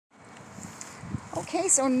Okay,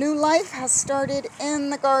 so new life has started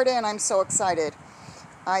in the garden. I'm so excited.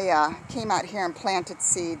 I came out here and planted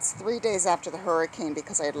seeds 3 days after the hurricane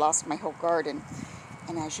because I had lost my whole garden.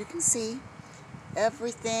 And as you can see,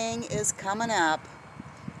 everything is coming up.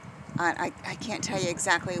 I can't tell you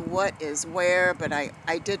exactly what is where, but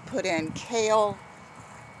I did put in kale,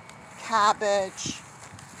 cabbage,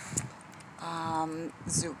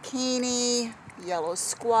 zucchini, yellow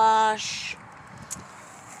squash.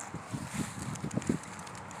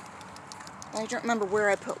 I don't remember where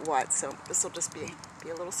I put what, so this will just be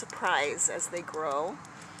a little surprise as they grow.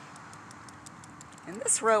 In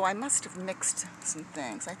this row, I must have mixed some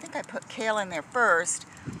things. I think I put kale in there first,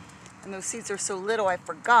 and those seeds are so little I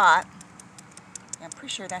forgot. I'm pretty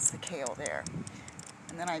sure that's the kale there.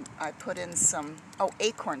 And then I put in some,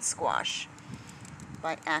 acorn squash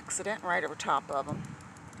by accident right over top of them.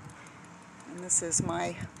 And this is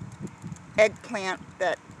my eggplant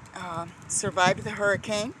that survived the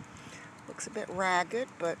hurricane. Looks a bit ragged,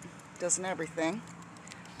 but doesn't everything.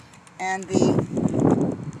 And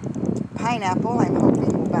the pineapple, I'm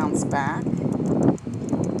hoping will bounce back.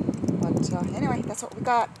 But anyway, that's what we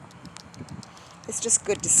got. It's just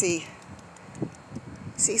good to see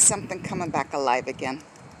something coming back alive again.